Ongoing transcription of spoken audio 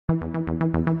Hey,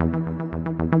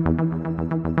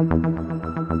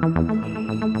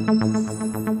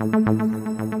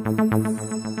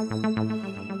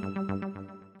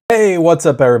 what's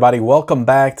up everybody? Welcome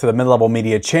back to the Mid-Level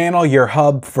Media channel, your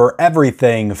hub for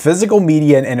everything physical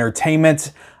media and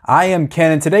entertainment. I am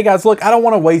Ken, and today guys, look, I don't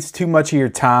want to waste too much of your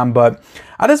time, but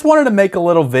I just wanted to make a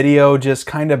little video just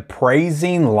kind of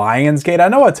praising Lionsgate. I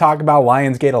know I talk about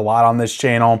Lionsgate a lot on this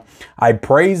channel. I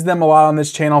praise them a lot on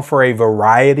this channel for a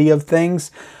variety of things.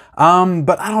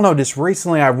 But I don't know, just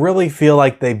recently I really feel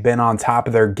like they've been on top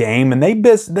of their game, and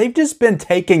they've just been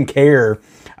taking care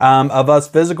of us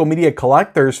physical media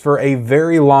collectors for a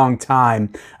very long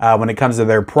time when it comes to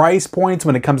their price points,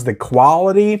 when it comes to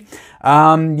quality,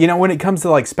 you know, when it comes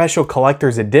to like special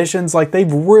collector's editions. Like,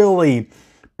 they've really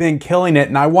been killing it,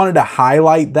 and I wanted to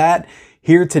highlight that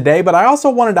here today. But I also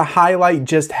wanted to highlight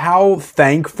just how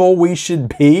thankful we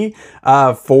should be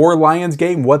for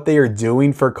Lionsgate and what they are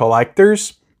doing for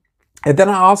collectors. And then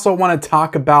I also want to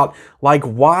talk about, like,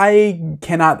 why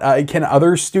can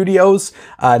other studios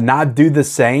not do the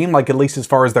same, like at least as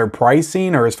far as their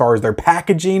pricing or as far as their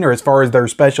packaging or as far as their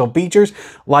special features.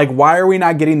 Like, why are we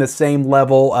not getting the same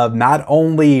level of not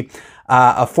only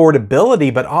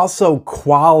affordability, but also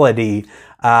quality?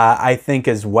 I think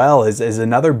as well is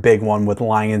another big one with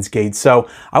Lionsgate. So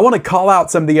I want to call out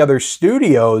some of the other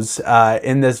studios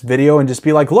in this video and just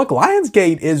be like, look,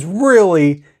 Lionsgate is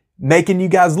really making you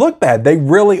guys look bad. They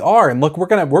really are. And look, we're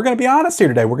gonna be honest here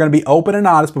today. We're gonna be open and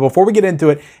honest. But before we get into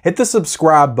it, hit the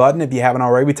subscribe button if you haven't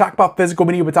already. We talk about physical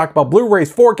media. We talk about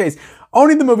Blu-rays, 4Ks,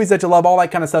 owning the movies that you love, all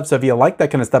that kind of stuff. So if you like that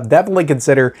kind of stuff, definitely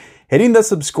consider hitting the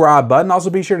subscribe button.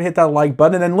 Also, be sure to hit that like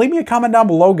button, and then leave me a comment down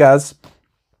below, guys.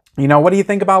 You know, what do you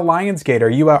think about Lionsgate? Are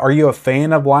you a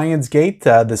fan of Lionsgate,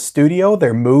 the studio,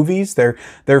 their movies, their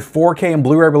 4K and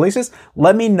Blu-ray releases?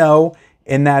 Let me know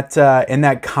in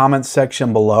that comment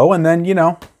section below, and then, you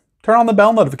know, turn on the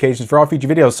bell notifications for all future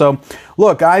videos. So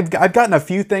look, I've gotten a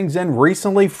few things in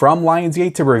recently from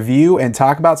Lionsgate to review and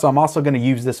talk about, so I'm also going to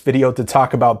use this video to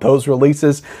talk about those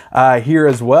releases here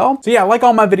as well. So yeah, like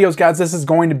all my videos, guys, this is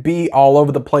going to be all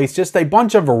over the place, just a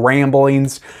bunch of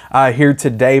ramblings here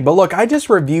today. But look, I just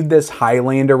reviewed this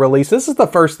Highlander release. This is the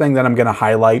first thing that I'm going to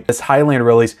highlight, this Highlander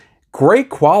release. Great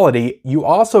quality. You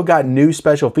also got new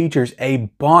special features, a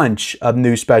bunch of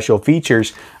new special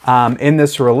features in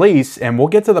this release. And we'll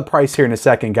get to the price here in a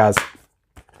second, guys.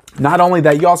 Not only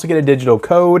that, you also get a digital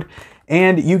code,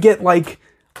 and you get like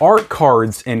art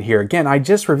cards in here. Again, I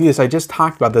just reviewed this. I just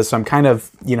talked about this. So I'm kind of,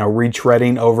 you know,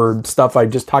 retreading over stuff I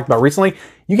just talked about recently.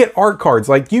 You get art cards.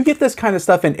 Like, you get this kind of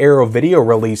stuff in Arrow video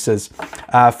releases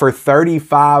for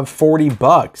 35, 40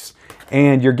 bucks.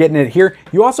 And you're getting it here.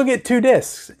 You also get two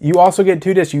discs. You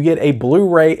get a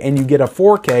Blu-ray and you get a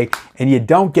 4K, and you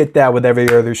don't get that with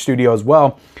every other studio as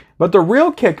well. But the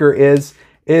real kicker is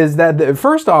that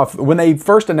first off, when they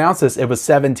first announced this, it was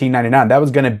 $17.99. That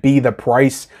was going to be the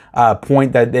price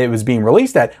point that it was being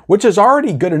released at, which is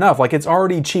already good enough. Like, it's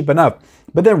already cheap enough.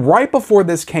 But then right before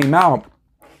this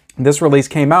release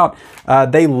came out,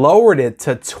 they lowered it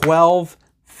to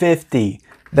 $12.50.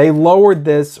 They lowered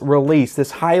this release,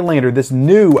 this Highlander, this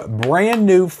brand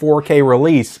new 4K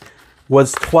release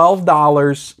was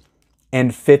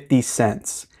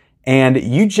 $12.50. And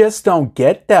you just don't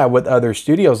get that with other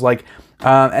studios. Like,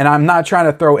 and I'm not trying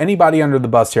to throw anybody under the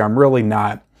bus here. I'm really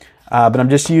not. But I'm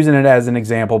just using it as an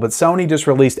example. But Sony just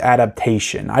released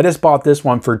Adaptation. I just bought this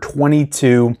one for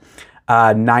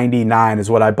 $22.99 is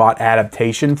what I bought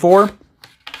Adaptation for.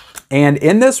 And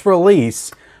in this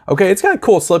release, okay, it's got a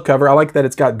cool slipcover. I like that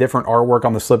it's got different artwork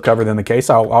on the slipcover than the case.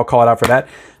 I'll call it out for that.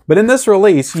 But in this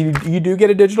release, you do get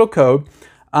a digital code,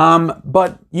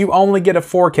 but you only get a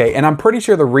 4K. And I'm pretty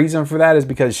sure the reason for that is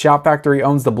because Shout Factory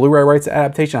owns the Blu-ray rights to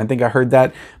Adaptation. I think I heard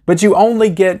that. But you only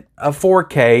get a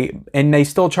 4K, and they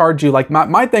still charge you. Like,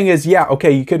 my thing is, yeah,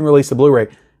 okay, you couldn't release the Blu-ray,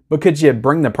 but could you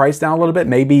bring the price down a little bit?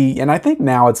 Maybe, and I think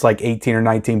now it's like 18 or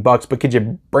 19 bucks, but could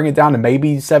you bring it down to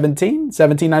maybe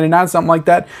 $17.99, something like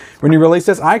that when you release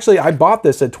this? I bought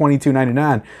this at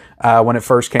 $22.99 when it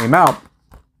first came out,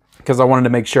 because I wanted to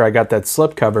make sure I got that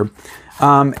slipcover.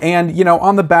 And, you know,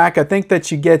 on the back, I think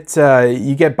that you get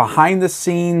behind the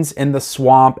scenes in the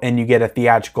swamp, and you get a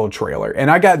theatrical trailer.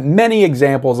 And I got many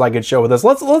examples I could show with this.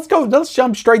 Let's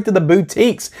jump straight to the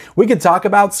boutiques. We could talk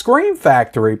about Scream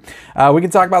Factory. We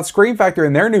could talk about Scream Factory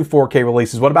and their new 4K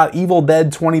releases. What about Evil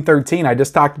Dead 2013? I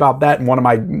just talked about that in one of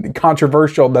my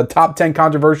the top 10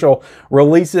 controversial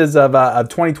releases of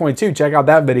 2022. Check out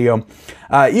that video.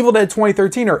 Evil Dead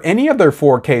 2013, or any of their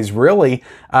 4Ks really,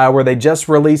 where they just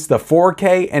released the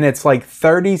 4K, and it's like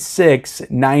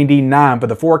 $36.99 for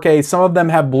the 4K. Some of them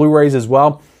have Blu-rays as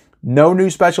well. no new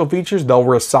special features. They'll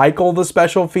recycle the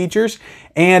special features,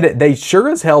 and they sure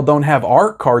as hell don't have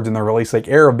art cards in the release. Like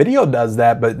Arrow Video does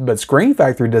that, but Screen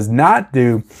Factory does not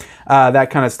do that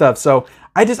kind of stuff. So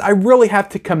I really have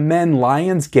to commend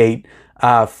Lionsgate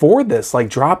for this, like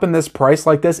dropping this price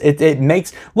like this. It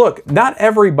makes, look, not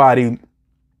everybody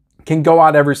can go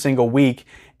out every single week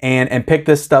and pick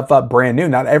this stuff up brand new.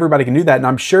 Not everybody can do that. And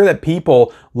I'm sure that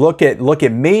people look at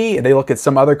me, they look at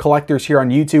some other collectors here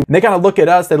on YouTube, and they kind of look at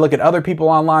us, they look at other people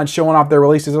online showing off their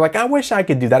releases. They're like, I wish I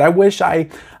could do that. I wish I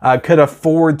could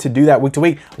afford to do that week to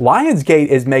week. Lionsgate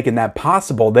is making that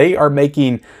possible. They are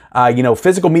making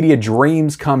physical media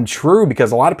dreams come true,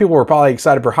 because a lot of people were probably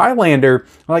excited for Highlander.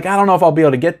 Like, I don't know if I'll be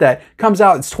able to get that. Comes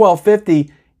out, it's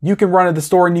 $12.50. You can run to the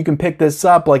store and you can pick this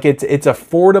up. Like, it's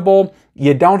affordable.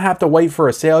 You don't have to wait for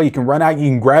a sale. You can run out, you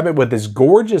can grab it with this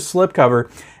gorgeous slipcover.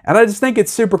 And I just think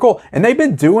it's super cool. And they've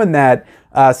been doing that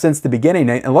since the beginning.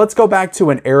 And let's go back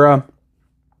to an era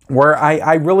where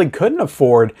I really couldn't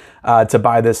afford to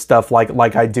buy this stuff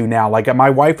like I do now. Like, my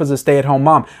wife was a stay-at-home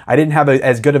mom. I didn't have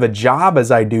as good of a job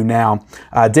as I do now.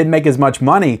 Didn't make as much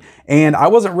money, and I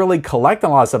wasn't really collecting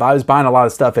a lot of stuff. I was buying a lot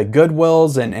of stuff at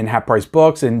Goodwills and half-price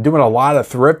books, and doing a lot of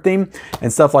thrifting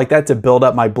and stuff like that to build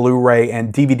up my Blu-ray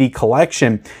and DVD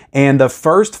collection. And the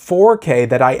first 4K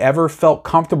that I ever felt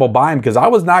comfortable buying, because I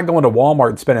was not going to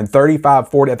Walmart and spending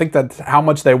 $35, $40. I think that's how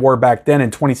much they were back then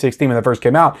in 2016 when they first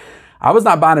came out. I was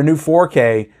not buying a new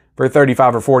 4K for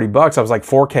 35 or 40 bucks. I was like,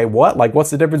 4K what? Like,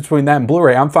 what's the difference between that and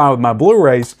Blu-ray? I'm fine with my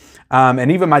Blu-rays.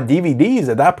 And even my DVDs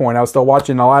at that point, I was still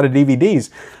watching a lot of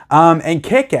DVDs. And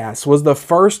Kick-Ass was the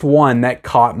first one that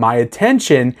caught my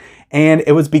attention. And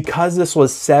it was because this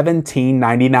was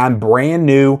 $17.99 brand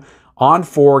new on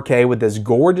 4K with this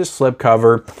gorgeous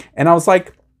slipcover. And I was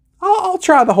like, I'll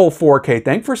try the whole 4K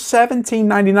thing for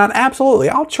 $17.99. Absolutely.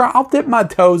 I'll dip my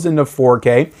toes into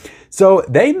 4K. So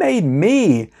they made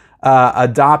me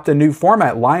adopt a new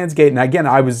format, Lionsgate. And again,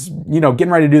 I was, getting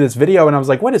ready to do this video, and I was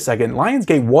like, wait a second,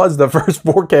 Lionsgate was the first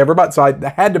 4K ever bought. So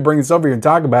I had to bring this over here and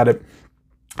talk about it.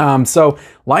 So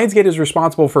Lionsgate is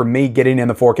responsible for me getting in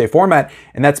the 4K format,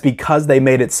 and that's because they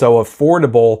made it so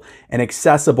affordable and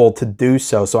accessible to do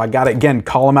so. So I got to, again,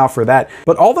 call them out for that.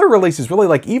 But all their releases, really,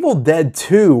 like Evil Dead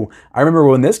 2, I remember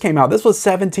when this came out, this was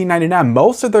 $17.99.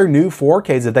 Most of their new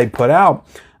 4Ks that they put out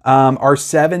are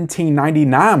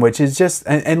 $17.99, which is just,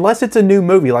 unless it's a new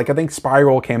movie, like I think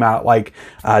Spiral came out like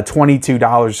 $22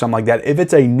 or something like that. If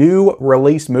it's a new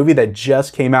released movie that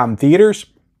just came out in theaters,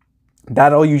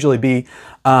 that'll usually be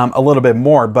a little bit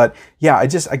more. But yeah, I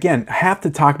just, again, have to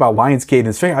talk about Lionsgate and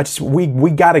this thing. We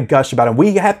got to gush about it.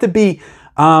 We have to be,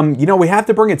 we have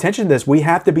to bring attention to this. We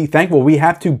have to be thankful. We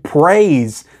have to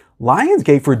praise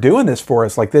Lionsgate for doing this for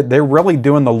us. Like, they're really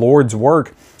doing the Lord's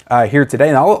work here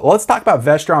today. Now let's talk about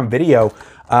Vestron Video,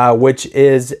 which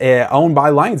is owned by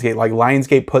Lionsgate. Like,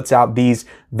 Lionsgate puts out these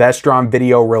Vestron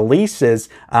Video releases.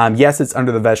 Yes, it's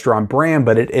under the Vestron brand,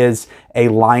 but it is a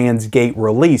Lionsgate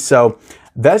release. So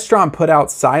Vestron put out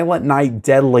Silent Night,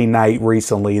 Deadly Night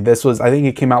recently. This was, I think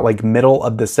it came out like middle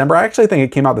of December. I actually think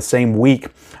it came out the same week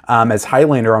as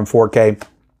Highlander on 4K.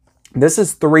 This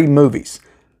is 3 movies.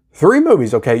 3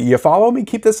 movies, okay? You follow me?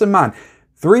 Keep this in mind.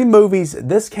 3 movies.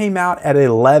 This came out at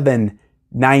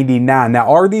 $11.99.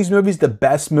 Now, are these movies the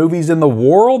best movies in the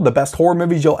world? The best horror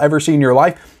movies you'll ever see in your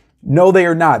life? No, they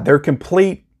are not. They're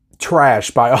complete trash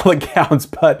by all accounts,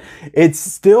 but it's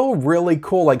still really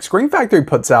cool. Like, Screen Factory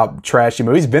puts out trashy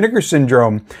movies. Vinegar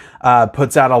Syndrome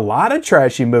puts out a lot of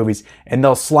trashy movies, and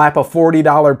they'll slap a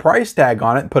 $40 price tag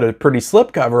on it, put a pretty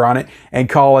slipcover on it, and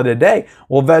call it a day.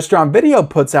 Well, Vestron Video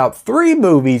puts out 3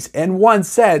 movies in one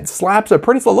set, slaps a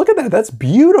pretty, look at that. That's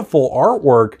beautiful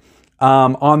artwork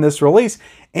on this release.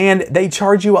 And they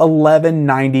charge you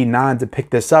 $11.99 to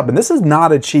pick this up. And this is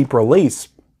not a cheap release.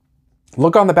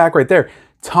 Look on the back right there.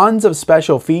 Tons of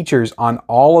special features on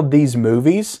all of these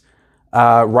movies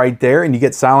right there. And you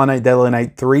get Silent Night, Deadly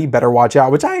Night 3, Better Watch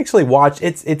Out, which I actually watched.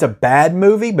 It's a bad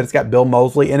movie, but it's got Bill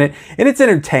Moseley in it, and it's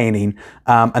entertaining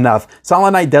enough.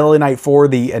 Silent Night, Deadly Night 4,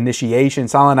 The Initiation.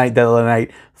 Silent Night, Deadly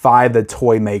Night 5, The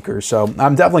Toy Maker. So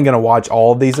I'm definitely going to watch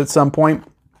all of these at some point.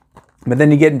 But then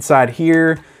you get inside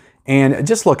here, and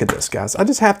just look at this, guys. I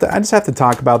just have to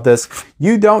talk about this.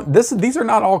 These are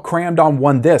not all crammed on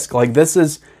one disc. Like,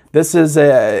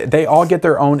 they all get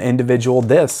their own individual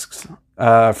discs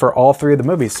for all 3 of the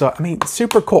movies. So, I mean,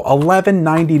 super cool.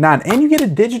 $11.99, and you get a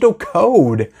digital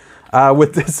code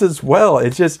with this as well.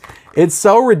 It's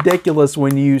so ridiculous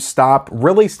when you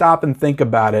really stop and think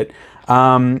about it,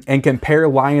 and compare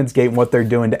Lionsgate and what they're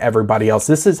doing to everybody else.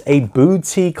 This is a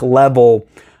boutique level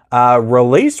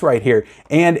released right here.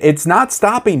 And it's not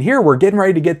stopping here. We're getting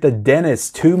ready to get the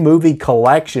Dentist 2-movie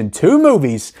collection, 2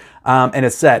 movies in a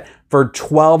set for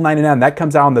 $12.99. That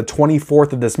comes out on the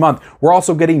 24th of this month. We're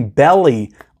also getting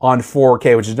Belly on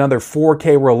 4K, which is another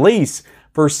 4K release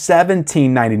for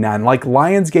 $17.99. Like,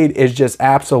 Lionsgate is just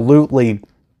absolutely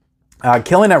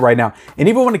killing it right now. And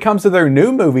even when it comes to their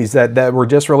new movies that were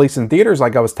just released in theaters,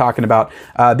 like I was talking about,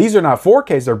 these are not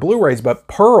 4Ks, they're Blu-rays, but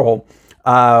Pearl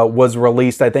was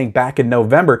released, I think, back in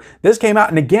November. This came out,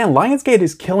 and again, Lionsgate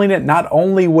is killing it not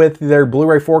only with their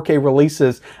Blu-ray 4K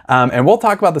releases, and we'll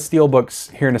talk about the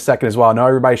Steelbooks here in a second as well. I know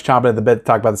everybody's chomping at the bit to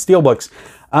talk about the Steelbooks,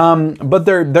 but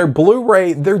their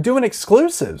Blu-ray, they're doing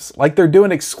exclusives. Like, they're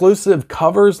doing exclusive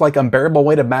covers, like Unbearable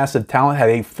Weight of Massive Talent had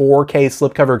a 4K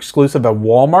slipcover exclusive at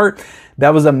Walmart.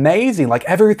 That was amazing. Like,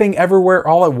 Everything Everywhere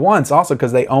All at Once, also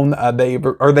because they own,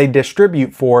 they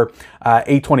distribute for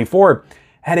A24,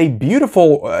 had a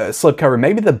beautiful slipcover,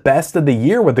 maybe the best of the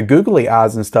year with the googly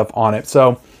eyes and stuff on it.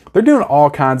 So they're doing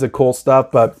all kinds of cool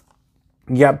stuff. But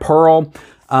you got Pearl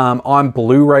on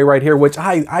Blu-ray right here, which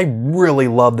I really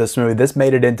love this movie. This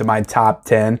made it into my top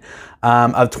 10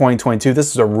 of 2022.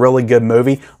 This is a really good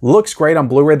movie. Looks great on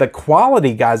Blu-ray. The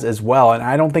quality, guys, as well. And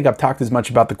I don't think I've talked as much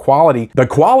about the quality. The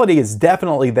quality is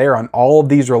definitely there on all of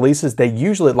these releases. They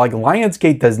usually, like,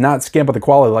 Lionsgate does not skimp on the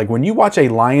quality. Like, when you watch a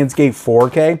Lionsgate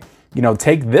 4K, you know,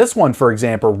 take this one, for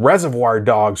example, Reservoir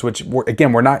Dogs, which,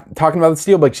 again, we're not talking about the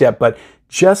Steelbooks yet, but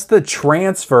just the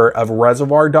transfer of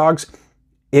Reservoir Dogs,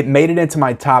 it made it into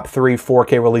my top 3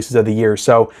 4K releases of the year.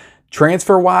 So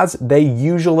transfer-wise, they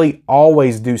usually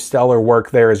always do stellar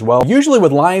work there as well. Usually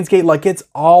with Lionsgate, like, it's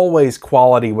always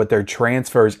quality with their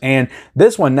transfers. And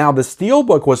this one, now, the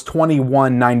Steelbook was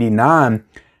 $21.99,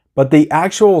 but the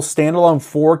actual standalone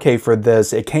 4K for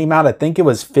this, it came out, I think it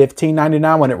was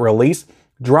 $15.99 when it released.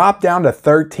 Dropped down to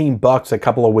 $13 a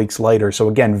couple of weeks later. So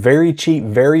again, very cheap,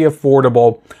 very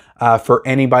affordable for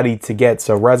anybody to get.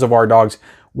 So Reservoir Dogs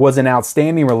was an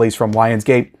outstanding release from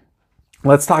Lionsgate.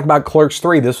 Let's talk about Clerks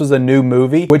 3. This was a new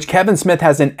movie, which Kevin Smith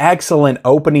has an excellent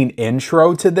opening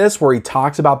intro to this, where he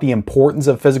talks about the importance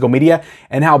of physical media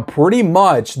and how pretty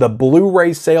much the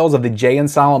Blu-ray sales of the Jay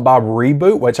and Silent Bob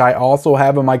reboot, which I also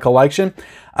have in my collection,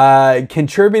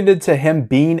 contributed to him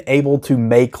being able to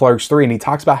make Clerks 3. And he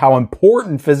talks about how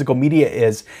important physical media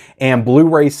is and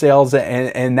Blu-ray sales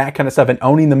and that kind of stuff, and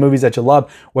owning the movies that you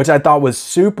love, which I thought was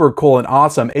super cool and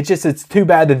awesome. It's too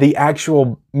bad that the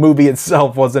actual movie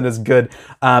itself wasn't as good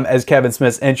as Kevin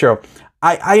Smith's intro.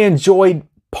 I enjoyed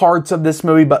parts of this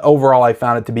movie, but overall I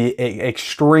found it to be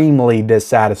extremely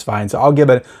dissatisfying. So I'll give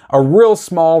it a real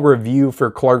small review for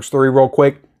Clerks 3 real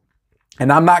quick.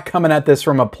 And I'm not coming at this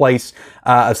from a place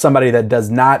of somebody that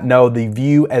does not know the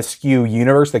View Askew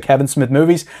universe, the Kevin Smith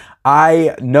movies.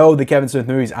 I know the Kevin Smith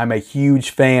movies. I'm a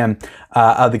huge fan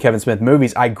of the Kevin Smith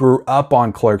movies. I grew up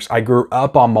on Clerks. I grew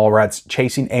up on Mallrats,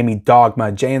 Chasing Amy,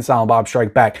 Dogma, Jay and Silent Bob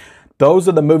Strike Back. Those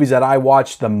are the movies that I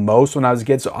watched the most when I was a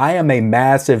kid. So I am a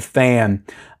massive fan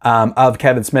of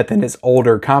Kevin Smith and his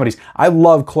older comedies. I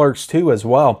love Clerks 2 as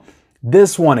well.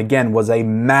 This one, again, was a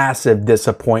massive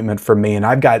disappointment for me, and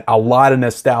I've got a lot of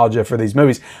nostalgia for these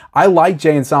movies. I like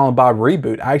Jay and Silent Bob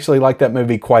Reboot. I actually like that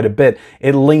movie quite a bit.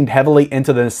 It leaned heavily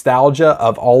into the nostalgia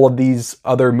of all of these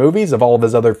other movies, of all of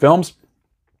his other films.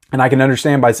 And I can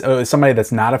understand by somebody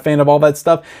that's not a fan of all that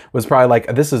stuff was probably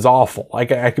like, this is awful. Like,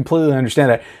 I completely understand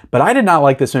that. But I did not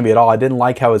like this movie at all. I didn't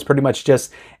like how it was pretty much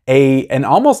just an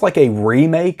almost like a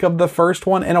remake of the first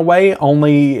one in a way,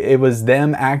 only it was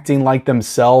them acting like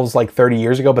themselves like 30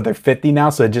 years ago, but they're 50 now,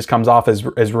 so it just comes off as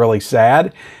really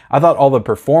sad. I thought all the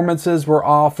performances were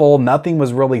awful. Nothing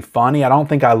was really funny. I don't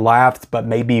think I laughed but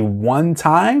maybe one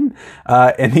time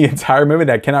in the entire movie.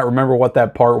 And I cannot remember what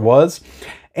that part was.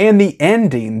 And the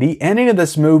ending of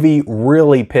this movie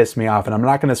really pissed me off, and I'm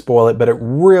not going to spoil it, but it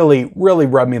really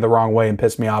rubbed me the wrong way and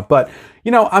pissed me off. But,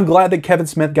 you know, I'm glad that Kevin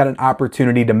Smith got an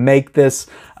opportunity to make this,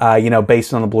 you know,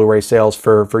 based on the Blu-ray sales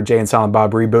for Jay and Silent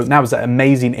Bob Reboot. And that was an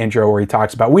amazing intro where he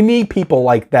talks about, we need people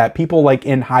like that, people like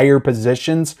in higher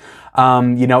positions,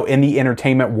 you know, in the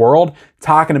entertainment world,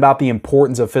 talking about the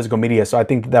importance of physical media. So I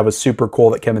think that was super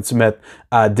cool that Kevin Smith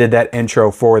did that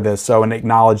intro for this. So, and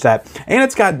acknowledge that. And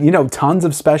it's got, you know, tons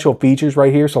of special features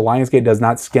right here. So Lionsgate does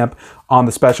not skimp on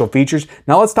the special features.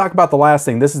 Now let's talk about the last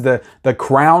thing. This is the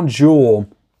crown jewel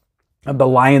of the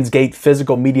Lionsgate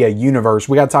physical media universe.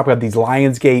 We got to talk about these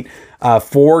Lionsgate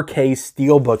 4K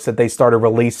steelbooks that they started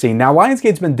releasing. Now,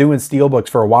 Lionsgate's been doing steelbooks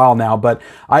for a while now, but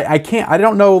I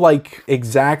don't know, like,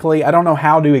 exactly, I don't know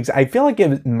how to, I feel like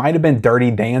it might have been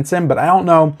Dirty Dancing, but I don't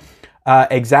know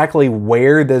exactly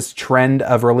where this trend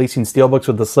of releasing steelbooks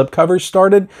with the slipcovers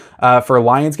started for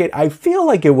Lionsgate. I feel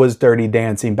like it was Dirty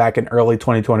Dancing back in early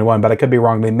 2021, but I could be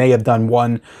wrong. They may have done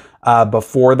one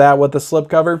before that with the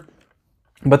slipcover.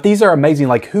 But these are amazing.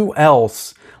 Like, who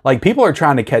else? Like, people are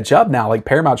trying to catch up now. Like,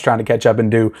 Paramount's trying to catch up and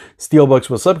do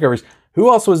steelbooks with slipcovers. Who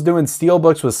else was doing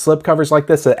steelbooks with slipcovers like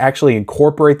this that actually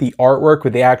incorporate the artwork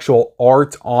with the actual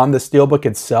art on the steelbook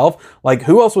itself? Like,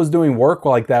 who else was doing work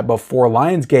like that before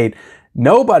Lionsgate?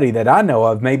 Nobody that I know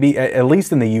of, maybe at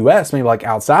least in the US, maybe like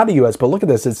outside the US. But look at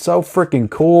this. It's so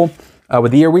freaking cool.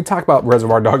 With the year, we talk about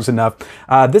Reservoir Dogs enough.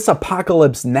 This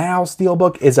Apocalypse Now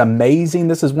steelbook is amazing.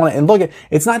 This is one, and look at,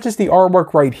 it's not just the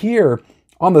artwork right here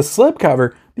on the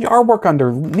slipcover, the artwork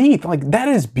underneath, like that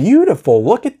is beautiful.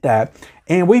 Look at that.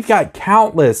 And we've got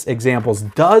countless examples,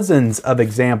 dozens of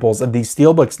examples of these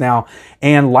steelbooks now.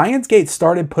 And Lionsgate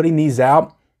started putting these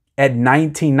out at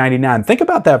 $19.99. Think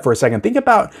about that for a second. Think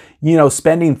about, you know,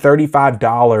 spending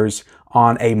 $35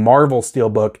 on a Marvel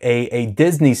steelbook, a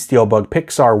Disney steelbook,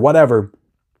 Pixar, whatever.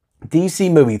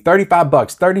 DC movie, 35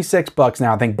 bucks, 36 bucks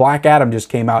now. I think Black Adam just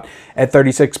came out at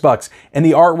 36 bucks. And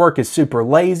the artwork is super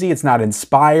lazy. It's not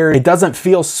inspired. It doesn't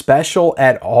feel special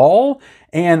at all.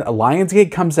 And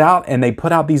Lionsgate comes out and they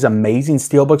put out these amazing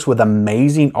steelbooks with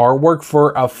amazing artwork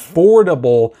for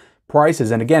affordable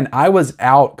prices. And again, I was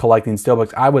out collecting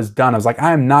steelbooks. I was done. I was like,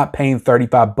 I am not paying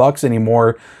 35 bucks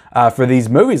anymore for these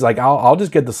movies. Like, I'll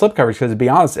just get the slipcovers because, to be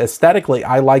honest, aesthetically,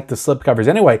 I like the slipcovers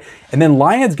anyway. And then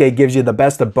Lionsgate gives you the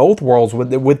best of both worlds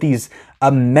with these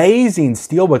amazing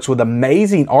steelbooks with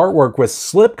amazing artwork with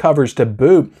slipcovers to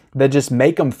boot that just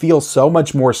make them feel so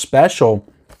much more special.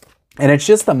 And it's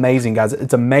just amazing, guys.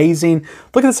 It's amazing.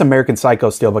 Look at this American Psycho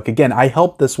steelbook. Again, I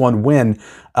helped this one win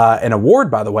an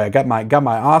award, by the way. I got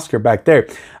my Oscar back there.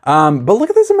 But look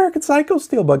at this American Psycho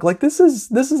steelbook. Like, this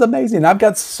is amazing. I've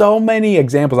got so many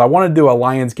examples. I want to do a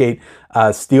Lionsgate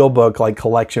steelbook like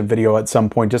collection video at some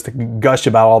point just to gush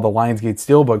about all the Lionsgate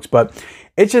steelbooks. But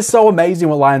it's just so amazing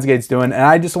what Lionsgate's doing, and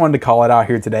I just wanted to call it out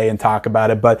here today and talk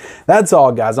about it. But that's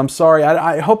all, guys. I'm sorry.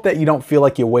 I hope that you don't feel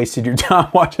like you wasted your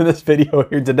time watching this video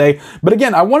here today. But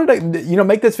again, I wanted to, you know,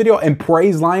 make this video and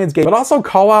praise Lionsgate, but also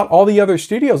call out all the other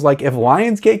studios. Like, if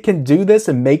Lionsgate can do this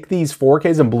and make these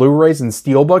 4Ks and Blu-rays and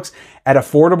steelbooks at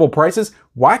affordable prices,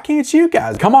 why can't you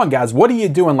guys? Come on, guys. What are you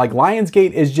doing? Like,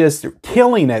 Lionsgate is just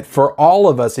killing it for all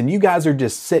of us, and you guys are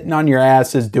just sitting on your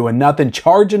asses doing nothing,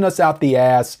 charging us out the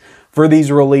ass for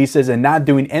these releases and not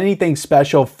doing anything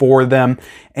special for them.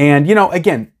 And, you know,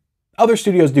 again, other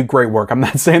studios do great work. I'm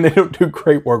not saying they don't do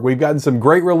great work. We've gotten some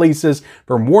great releases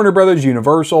from Warner Brothers,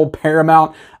 Universal,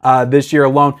 Paramount this year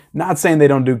alone. Not saying they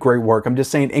don't do great work. I'm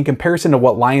just saying in comparison to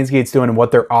what Lionsgate's doing and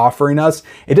what they're offering us,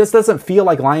 it just doesn't feel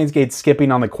like Lionsgate's skipping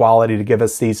on the quality to give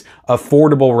us these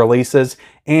affordable releases.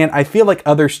 And I feel like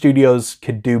other studios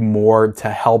could do more to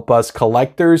help us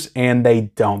collectors, and they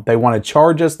don't. They want to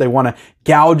charge us. They want to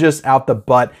gouge us out the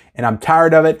butt, and I'm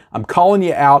tired of it. I'm calling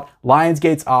you out.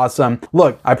 Lionsgate's awesome.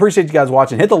 Look, I appreciate you guys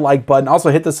watching. Hit the like button.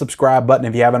 Also, hit the subscribe button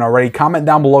if you haven't already. Comment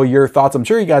down below your thoughts. I'm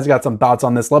sure you guys got some thoughts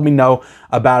on this. Let me know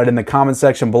about it in the comment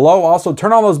section below. Also,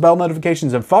 turn on those bell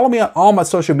notifications and follow me on all my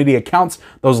social media accounts.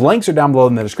 Those links are down below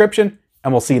in the description,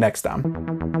 and we'll see you next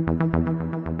time.